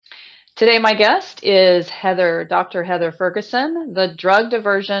Today, my guest is Dr. Heather Ferguson, the Drug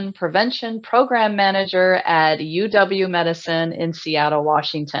Diversion Prevention Program Manager at UW Medicine in Seattle,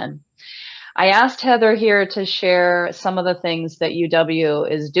 Washington. I asked Heather here to share some of the things that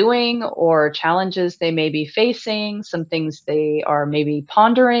UW is doing or challenges they may be facing, some things they are maybe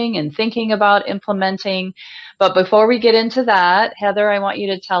pondering and thinking about implementing. But before we get into that, Heather, I want you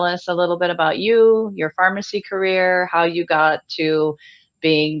to tell us a little bit about you, your pharmacy career, how you got to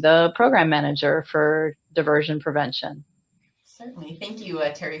being the program manager for diversion prevention. Certainly. Thank you,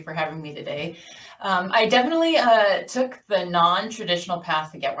 Terry, for having me today. I definitely took the non-traditional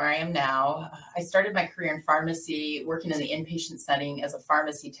path to get where I am now. I started my career in pharmacy, working in the inpatient setting as a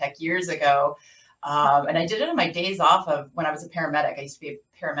pharmacy tech years ago. And I did it on my days off of when I was a paramedic. I used to be a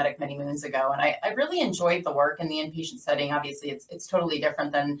paramedic many moons ago. And I really enjoyed the work in the inpatient setting. Obviously, it's totally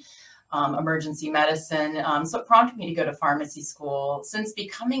different than emergency medicine. So it prompted me to go to pharmacy school. Since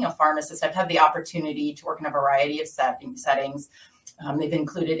becoming a pharmacist, I've had the opportunity to work in a variety of settings. They've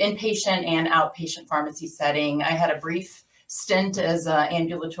included inpatient and outpatient pharmacy setting. I had a brief stint as an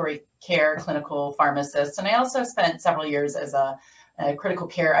ambulatory care clinical pharmacist, and I also spent several years as a critical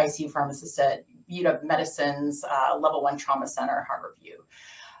care ICU pharmacist at UW Medicine's Level 1 Trauma Center, Harborview.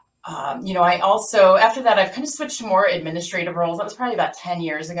 I also, after that, I've kind of switched to more administrative roles. That was probably about 10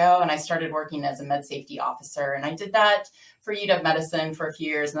 years ago. And I started working as a med safety officer. And I did that for UW Medicine for a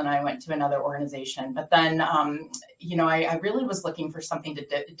few years. And then I went to another organization. But then, I really was looking for something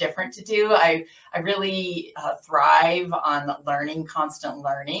different to do. I really thrive on learning, constant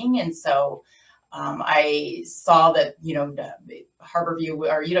learning. And so I saw that, Harborview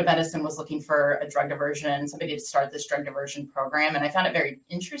or UW Medicine was looking for a drug diversion, somebody to start this drug diversion program. And I found it very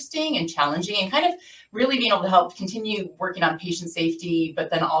interesting and challenging and kind of really being able to help continue working on patient safety,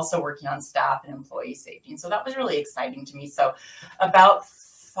 but then also working on staff and employee safety. And so that was really exciting to me. So about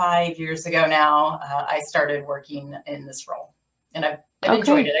 5 years ago now, I started working in this role, and I've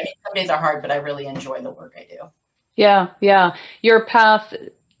enjoyed it. I mean, some days are hard, but I really enjoy the work I do. Yeah. Your path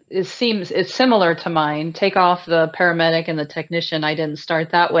it's similar to mine. Take off the paramedic and the technician. I didn't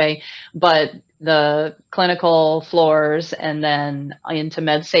start that way, but the clinical floors and then into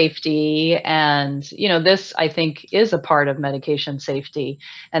med safety. And, this I think is a part of medication safety.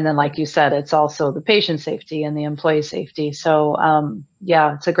 And then, like you said, it's also the patient safety and the employee safety. So,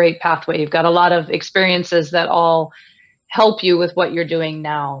 it's a great pathway. You've got a lot of experiences that all help you with what you're doing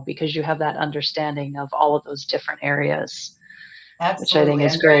now because you have that understanding of all of those different areas. Absolutely. Which I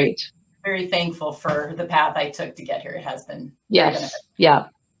think is great. Very thankful for the path I took to get here. It has been. Yes. Yeah,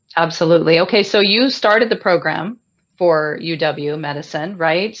 absolutely. Okay. So you started the program for UW Medicine,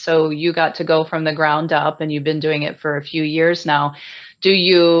 right? So you got to go from the ground up and you've been doing it for a few years now. Do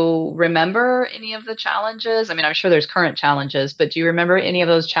you remember any of the challenges? I mean, I'm sure there's current challenges, but do you remember any of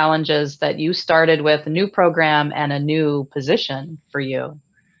those challenges that you started with a new program and a new position for you?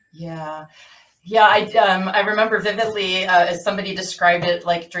 Yeah, I remember vividly, as somebody described it,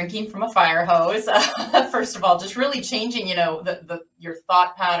 like drinking from a fire hose. First of all, just really changing, your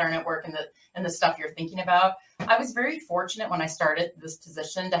thought pattern at work and the stuff you're thinking about. I was very fortunate when I started this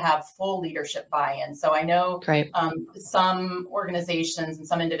position to have full leadership buy-in. So I know some organizations and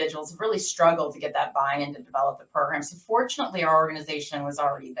some individuals have really struggled to get that buy-in to develop the program. So fortunately, our organization was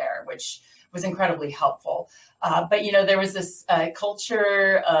already there, which was incredibly helpful. But there was this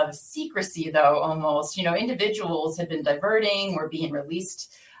culture of secrecy, though, almost. Individuals had been diverting, were being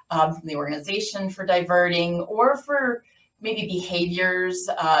released from the organization for diverting, or for maybe behaviors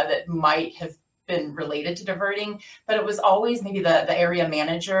that might have been related to diverting. But it was always maybe the area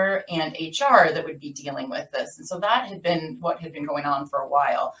manager and HR that would be dealing with this. And so that had been what had been going on for a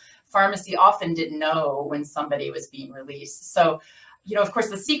while. Pharmacy often didn't know when somebody was being released. So of course,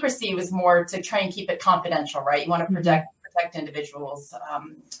 the secrecy was more to try and keep it confidential, right? You want to protect individuals'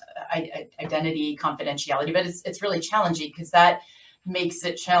 identity, confidentiality, but it's really challenging because that makes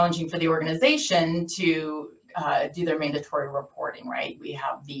it challenging for the organization to do their mandatory reporting, right? We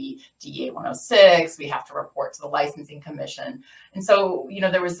have the DEA 106, we have to report to the licensing commission. And so,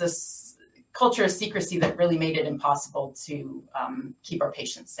 there was this culture of secrecy that really made it impossible to keep our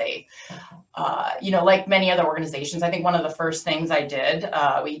patients safe. Like many other organizations, I think one of the first things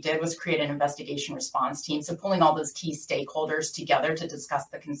we did was create an investigation response team. So pulling all those key stakeholders together to discuss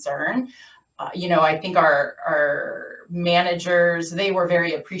the concern. I think our managers, they were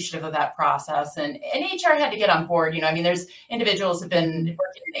very appreciative of that process, and HR had to get on board. There's individuals who've been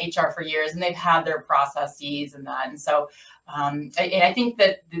working in HR for years and they've had their processes and that. And so I think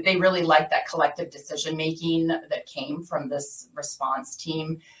that they really liked that collective decision making that came from this response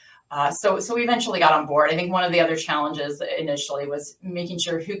team. So we eventually got on board. I think one of the other challenges initially was making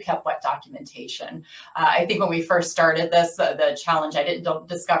sure who kept what documentation. I think when we first started this, the challenge I didn't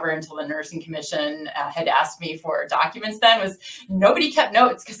discover until the Nursing Commission had asked me for documents then was nobody kept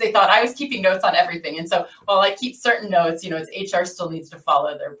notes because they thought I was keeping notes on everything. And so while I keep certain notes, it's HR still needs to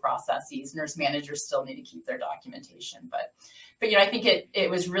follow their processes. Nurse managers still need to keep their documentation. But I think it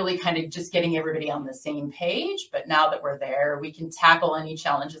was really kind of just getting everybody on the same page. But now that we're there, we can tackle any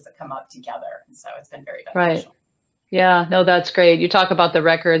challenges that come up together. And so it's been very beneficial. Right. Yeah, no, that's great. You talk about the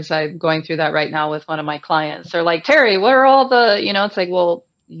records. I'm going through that right now with one of my clients. They're like, Terry, what are all the, it's like, well,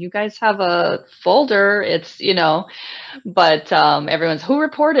 you guys have a folder. It's, but everyone's who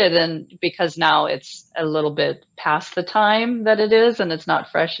reported. And because now it's a little bit past the time that it is and it's not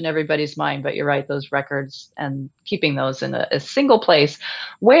fresh in everybody's mind. But you're right, those records and keeping those in a single place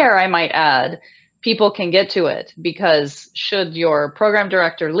where I might add, people can get to it, because should your program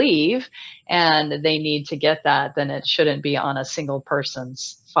director leave and they need to get that, then it shouldn't be on a single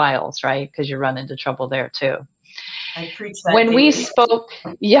person's files, right? Because you run into trouble there too. I preach that when daily. we spoke,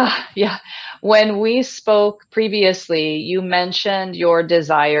 when we spoke previously, you mentioned your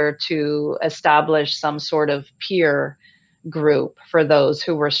desire to establish some sort of peer group for those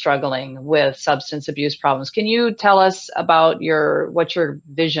who were struggling with substance abuse problems. Can you tell us about what your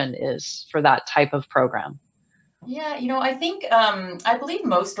vision is for that type of program? Yeah, I think, I believe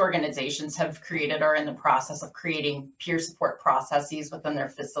most organizations have created or are in the process of creating peer support processes within their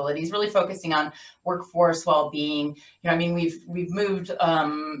facilities, really focusing on workforce well-being. We've moved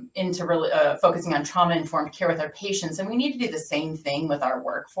into really focusing on trauma-informed care with our patients, and we need to do the same thing with our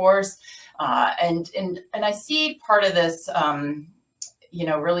workforce. And I see part of this,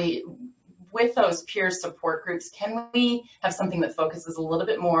 really with those peer support groups, can we have something that focuses a little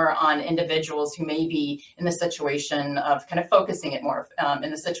bit more on individuals who may be in the situation of kind of focusing it more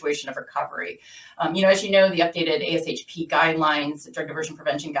in the situation of recovery? As you know, the updated ASHP guidelines, drug diversion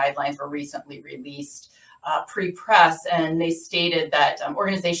prevention guidelines, were recently released pre-press, and they stated that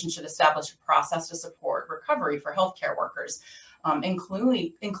organizations should establish a process to support recovery for healthcare workers,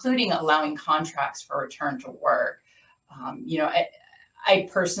 including allowing contracts for return to work. I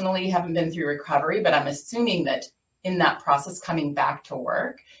personally haven't been through recovery, but I'm assuming that in that process coming back to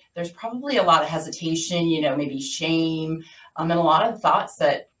work, there's probably a lot of hesitation, maybe shame, and a lot of thoughts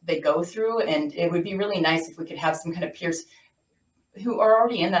that they go through. And it would be really nice if we could have some kind of peers who are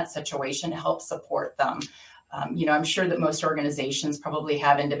already in that situation to help support them. I'm sure that most organizations probably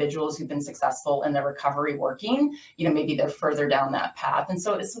have individuals who've been successful in their recovery working, maybe they're further down that path. And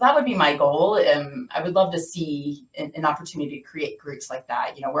so that would be my goal. I would love to see an opportunity to create groups like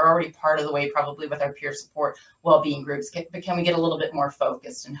that. We're already part of the way probably with our peer support well-being groups, but can we get a little bit more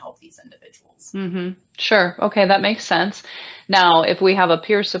focused and help these individuals? Mm-hmm. Sure. Okay, that makes sense. Now, if we have a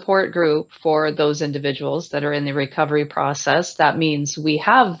peer support group for those individuals that are in the recovery process, that means we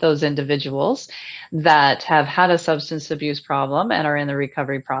have those individuals that have had a substance abuse problem and are in the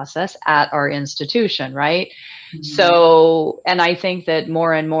recovery process at our institution, right? Mm-hmm. So, and I think that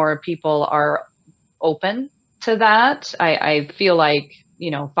more and more people are open to that. I feel like,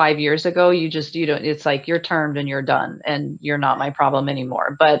 5 years ago, you don't, it's like you're termed and you're done and you're not my problem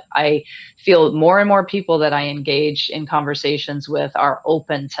anymore. But I feel more and more people that I engage in conversations with are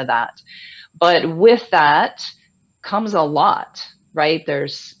open to that. But with that comes a lot, right?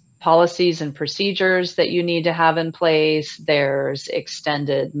 There's policies and procedures that you need to have in place. There's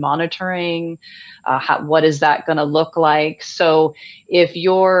extended monitoring. What is that going to look like? So if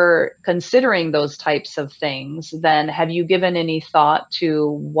you're considering those types of things, then have you given any thought to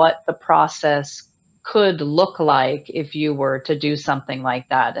what the process could look like if you were to do something like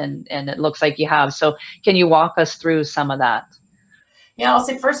that? And it looks like you have. So can you walk us through some of that? Yeah, I'll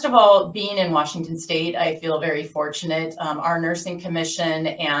say, first of all, being in Washington State, I feel very fortunate. Our Nursing Commission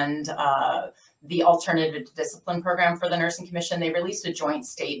and the Alternative Discipline Program for the Nursing Commission, they released a joint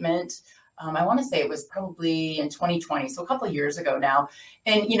statement. I want to say it was probably in 2020, so a couple of years ago now.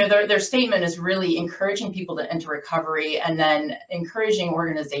 And, their statement is really encouraging people to enter recovery and then encouraging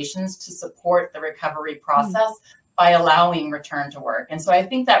organizations to support the recovery process by allowing return to work. And so I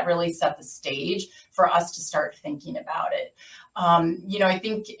think that really set the stage for us to start thinking about it. I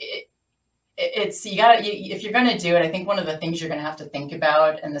think it's, if you're going to do it, I think one of the things you're going to have to think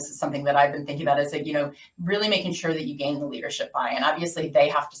about, and this is something that I've been thinking about, is that, really making sure that you gain the leadership buy-in. Obviously, they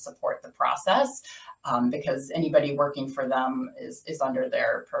have to support the process because anybody working for them is under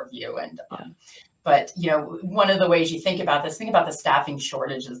their purview. And but, one of the ways you think about this, think about the staffing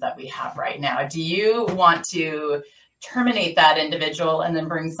shortages that we have right now. Do you want to terminate that individual and then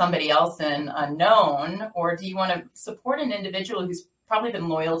bring somebody else in unknown, or do you want to support an individual who's probably been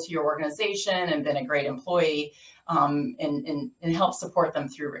loyal to your organization and been a great employee, and help support them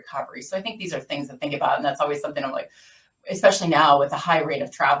through recovery. So I think these are things to think about. And that's always something I'm like, especially now with a high rate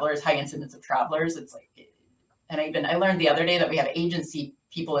of travelers, high incidence of travelers, it's like, and I learned the other day that we have agency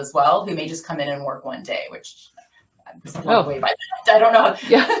people as well who may just come in and work one day, which I was blown away by that. I don't know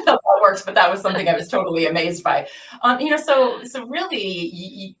how that works, but that was something I was totally amazed by. So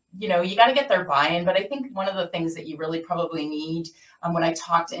really, you got to get their buy-in. But I think one of the things that you really probably need when I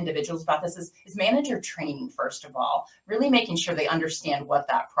talk to individuals about this is manager training, first of all, really making sure they understand what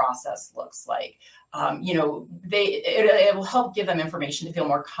that process looks like. It will help give them information to feel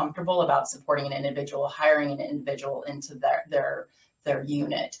more comfortable about supporting an individual, hiring an individual into their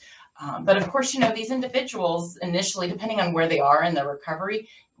unit. But of course, these individuals initially, depending on where they are in their recovery,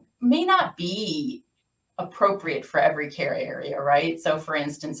 may not be appropriate for every care area, right? So for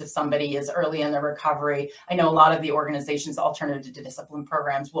instance, if somebody is early in their recovery, I know a lot of the organizations' alternative to discipline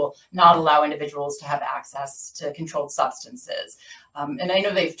programs will not allow individuals to have access to controlled substances. And I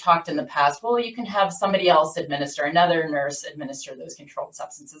know they've talked in the past, well, you can have somebody else another nurse administer those controlled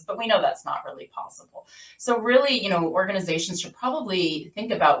substances, but we know that's not really possible. So really, organizations should probably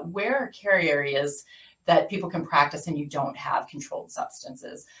think about where are care areas that people can practice and you don't have controlled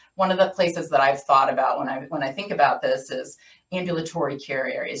substances. One of the places that I've thought about when I think about this is ambulatory care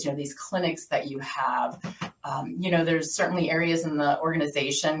areas, these clinics that you have. There's certainly areas in the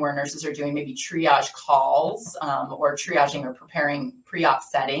organization where nurses are doing maybe triage calls or triaging or preparing pre-op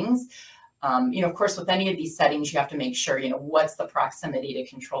settings. Of course, with any of these settings, you have to make sure, what's the proximity to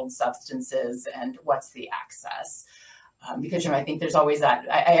controlled substances and what's the access. Because, I think there's always that,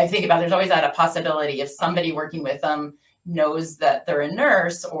 there's always that a possibility if somebody working with them knows that they're a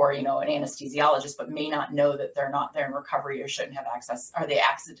nurse or, an anesthesiologist, but may not know that they're not there in recovery or shouldn't have access.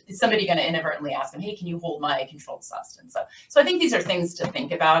 Is somebody going to inadvertently ask them, hey, can you hold my controlled substance? So I think these are things to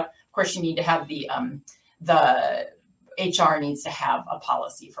think about. Of course, you need to have the HR needs to have a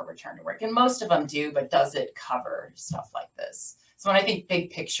policy for return to work. And most of them do, but does it cover stuff like this? So when I think big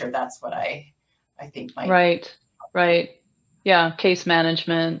picture, that's what I think might. Right. Yeah. Case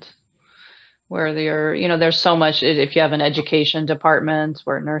management, where there's so much, if you have an education department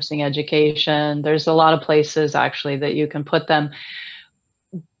where nursing education, there's a lot of places actually that you can put them.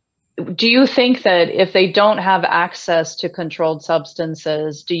 Do you think that if they don't have access to controlled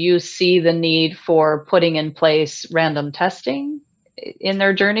substances, do you see the need for putting in place random testing in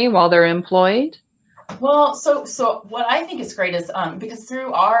their journey while they're employed? Well, so what I think is great is because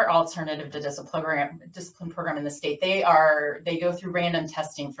through our alternative to discipline program in the state, they go through random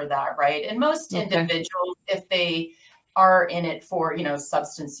testing for that, right? And most individuals, if they are in it for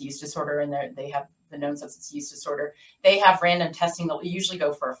substance use disorder and they have the known substance use disorder, they have random testing. They'll usually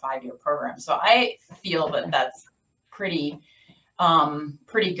go for a 5-year program. So I feel that that's pretty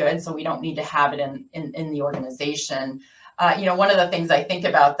good. So we don't need to have it in the organization. One of the things I think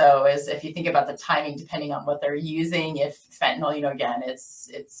about though is if you think about the timing, depending on what they're using, if fentanyl, again,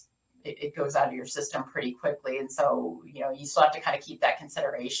 it goes out of your system pretty quickly, and so you still have to kind of keep that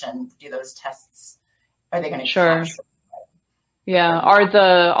consideration. Do those tests? Are they going to capture? Yeah. Are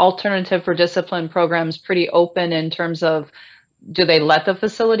the alternative for discipline programs pretty open in terms of, do they let the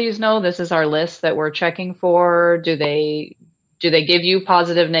facilities know this is our list that we're checking for? Do they give you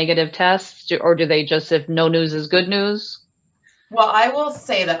positive, negative tests, or do they just, if no news is good news? Well, I will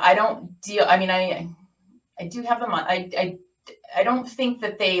say that I don't deal. I mean, I do have them on. I don't think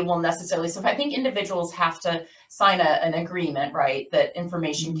that they will necessarily. So I think individuals have to sign an agreement, right, that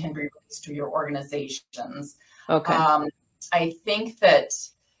information can be released to your organizations. Okay. I think that,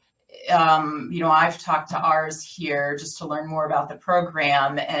 I've talked to ours here just to learn more about the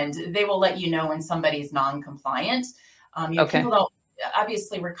program, and they will let you know when somebody's non-compliant. People don't,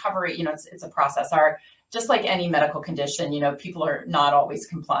 obviously recovery, it's a process. Just like any medical condition, people are not always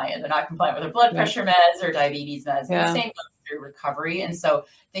compliant. They're not compliant with their blood pressure meds or diabetes meds. Yeah. And the same goes through recovery. And so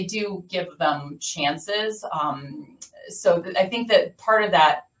they do give them chances. So I think that part of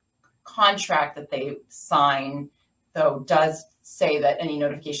that contract that they sign, though, does say that any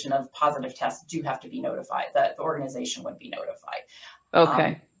notification of positive tests do have to be notified, that the organization would be notified.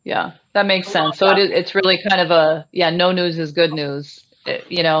 Okay. Yeah, that makes sense. So it's really kind of no news is good news.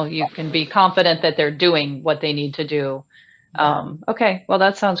 You can be confident that they're doing what they need to do. Okay, well,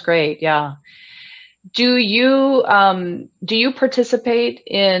 that sounds great. Yeah. Do you participate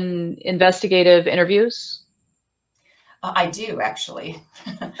in investigative interviews? I do, actually.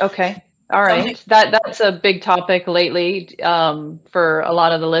 Okay. All right. That's a big topic lately for a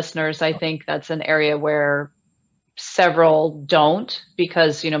lot of the listeners. I think that's an area where several don't,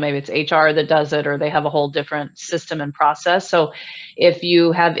 because, maybe it's HR that does it, or they have a whole different system and process. So if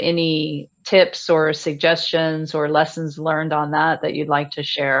you have any tips or suggestions or lessons learned on that you'd like to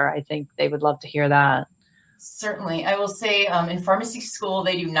share, I think they would love to hear that. Certainly. I will say in pharmacy school,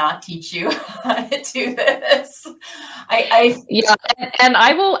 they do not teach you how to do this. Yeah, and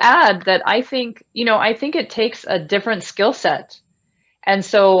I will add that I think it takes a different skill set. And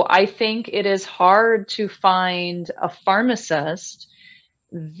so I think it is hard to find a pharmacist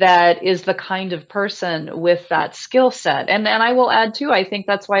that is the kind of person with that skill set. And I will add too, I think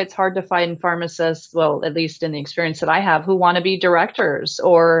that's why it's hard to find pharmacists, well, at least in the experience that I have, who want to be directors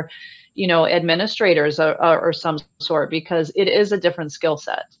or, administrators or some sort, because it is a different skill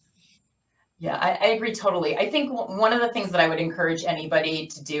set. Yeah, I agree totally. I think one of the things that I would encourage anybody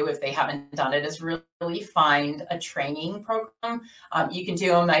to do if they haven't done it is really find a training program. You can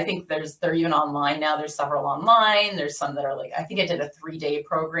do them. I think they're even online now. There's several online. There's some that are like, I think I did a 3-day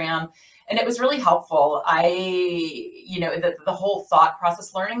program, and it was really helpful. The whole thought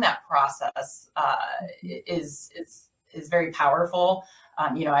process, learning that process is very powerful.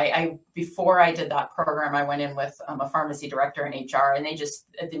 Before I did that program, I went in with a pharmacy director and HR, and they just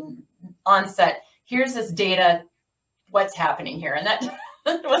at the onset, here's this data, what's happening here, and that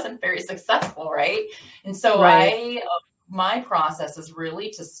wasn't very successful, right? And so Right. my process is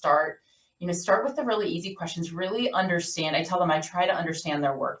really to start with the really easy questions, really understand. I tell them I try to understand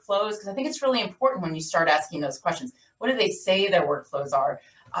their workflows, because I think it's really important when you start asking those questions. What do they say their workflows are?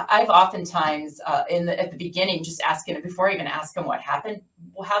 I've oftentimes at the beginning, just asking it before I even ask them what happened,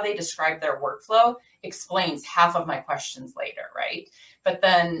 how they describe their workflow explains half of my questions later, right? But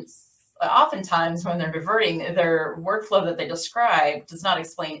then oftentimes when they're diverting, their workflow that they describe does not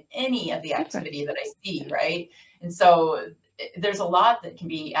explain any of the activity that I see, right? And so there's a lot that can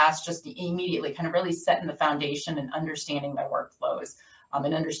be asked just immediately, kind of really setting the foundation and understanding their workflows.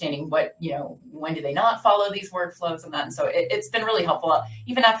 And understanding when do they not follow these workflows and that. And so it's been really helpful.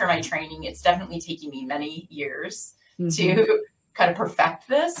 Even after my training, it's definitely taking me many years to kind of perfect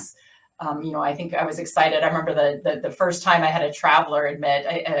this. I think I was excited. I remember the first time I had a traveler admit,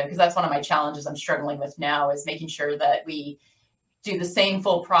 because that's one of my challenges I'm struggling with now, is making sure that we do the same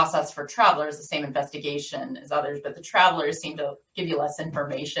full process for travelers, the same investigation as others, but the travelers seem to give you less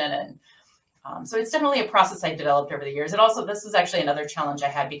information. And so it's definitely a process I developed over the years. And also, this was actually another challenge I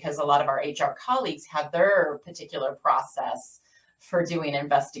had, because a lot of our HR colleagues had their particular process for doing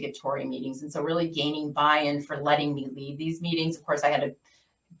investigatory meetings. And so really gaining buy-in for letting me lead these meetings. Of course, I had to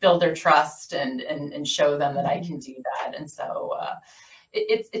build their trust and show them that I can do that. And so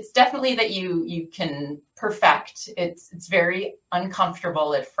it's definitely that you can perfect. It's very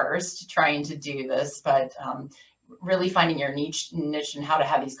uncomfortable at first trying to do this, but really finding your niche and how to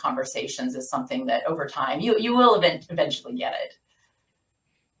have these conversations is something that over time you will eventually get it.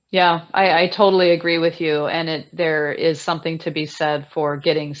 Yeah, I totally agree with you. And there is something to be said for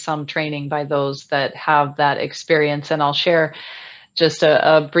getting some training by those that have that experience. And I'll share just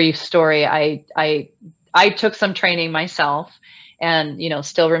a brief story. I took some training myself, and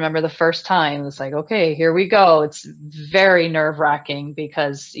still remember the first time. It's like, okay, here we go. It's very nerve-wracking,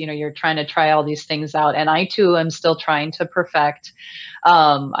 because you're trying to try all these things out, and I too am still trying to perfect.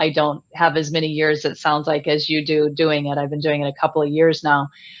 I don't have as many years, it sounds like, as you do doing it. I've been doing it a couple of years now.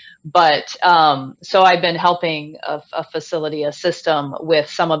 But so I've been helping a facility, a system, with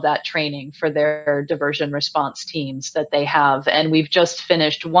some of that training for their diversion response teams that they have. And we've just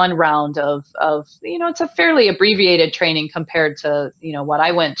finished one round of it's a fairly abbreviated training compared to, what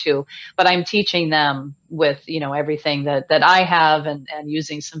I went to, but I'm teaching them with, everything that I have, and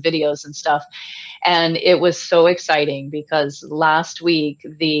using some videos and stuff. And it was so exciting, because last week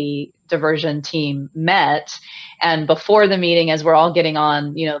the diversion team met, and before the meeting, as we're all getting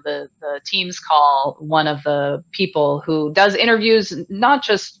on, the Teams call, one of the people who does interviews, not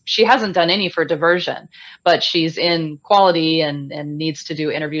just, she hasn't done any for diversion, but she's in quality and needs to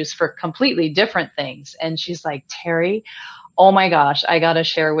do interviews for completely different things. And she's like, Terry, oh my gosh, I got to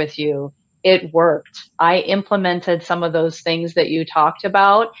share with you. It worked. I implemented some of those things that you talked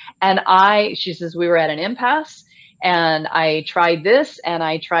about. And she says, we were at an impasse, and I tried this and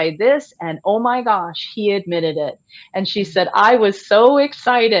I tried this, and oh my gosh, he admitted it. And she said, I was so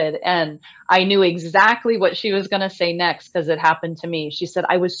excited, and I knew exactly what she was going to say next, because it happened to me. She said,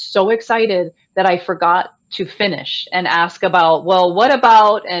 I was so excited that I forgot to finish and ask about, well, what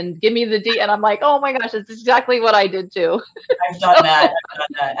about, and give me the and I'm like, oh my gosh, it's exactly what I did too. I've done that.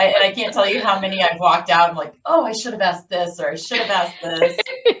 And I can't tell you how many I've walked out. I'm like, oh, I should have asked this, or I should have asked this.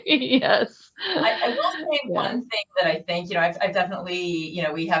 Yes. I will say Yeah. one thing that I think, I've definitely,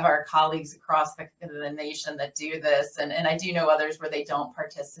 we have our colleagues across the nation that do this, and I do know others where they don't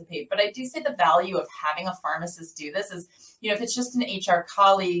participate. But I do say the value of having a pharmacist do this is, if it's just an HR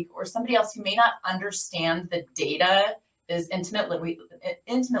colleague or somebody else who may not understand the data as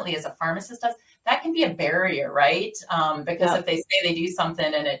intimately as a pharmacist does, that can be a barrier, right? Because if they say they do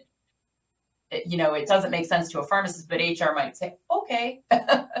something and it doesn't make sense to a pharmacist, but HR might say, okay.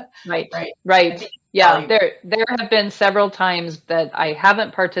 Right. Right. Right. Yeah. There have been several times that I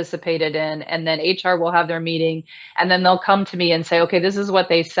haven't participated in, and then HR will have their meeting, and then they'll come to me and say, okay, this is what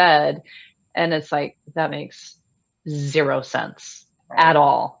they said. And it's like, that makes zero sense at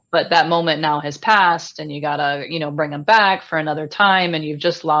all. But that moment now has passed, and you gotta, bring them back for another time, and you've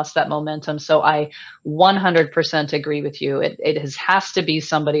just lost that momentum. So I 100% agree with you. It has to be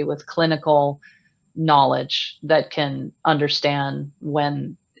somebody with clinical knowledge that can understand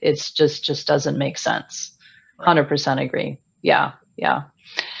when it's just doesn't make sense. 100% agree. Yeah. Yeah.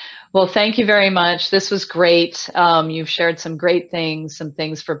 Well, thank you very much. This was great. You've shared some great things, some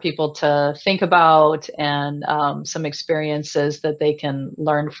things for people to think about, and some experiences that they can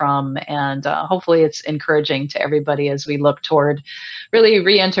learn from. And hopefully it's encouraging to everybody as we look toward really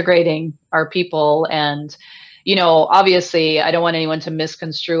reintegrating our people. And, obviously, I don't want anyone to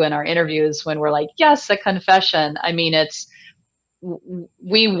misconstrue in our interviews when we're like, yes, a confession. I mean,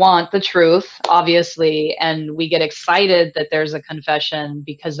 we want the truth, obviously, and we get excited that there's a confession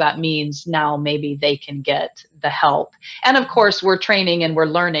because that means now maybe they can get the help. And of course, we're training and we're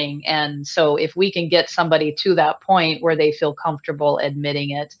learning. And so if we can get somebody to that point where they feel comfortable admitting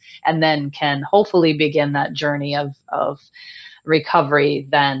it and then can hopefully begin that journey of recovery,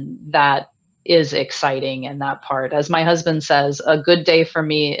 then that is exciting. And that part, as my husband says, a good day for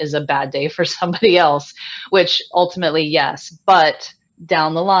me is a bad day for somebody else, which ultimately, yes, but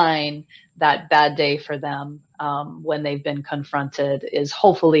down the line, that bad day for them, when they've been confronted, is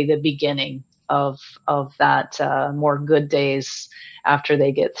hopefully the beginning of that more good days after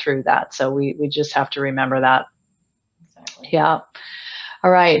they get through that. So we just have to remember that. Exactly. Yeah. All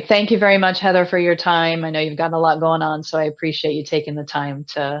right. Thank you very much, Heather, for your time. I know you've got a lot going on, so I appreciate you taking the time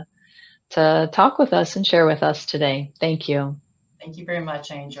to talk with us and share with us today. Thank you. Thank you very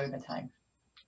much. I enjoyed the time.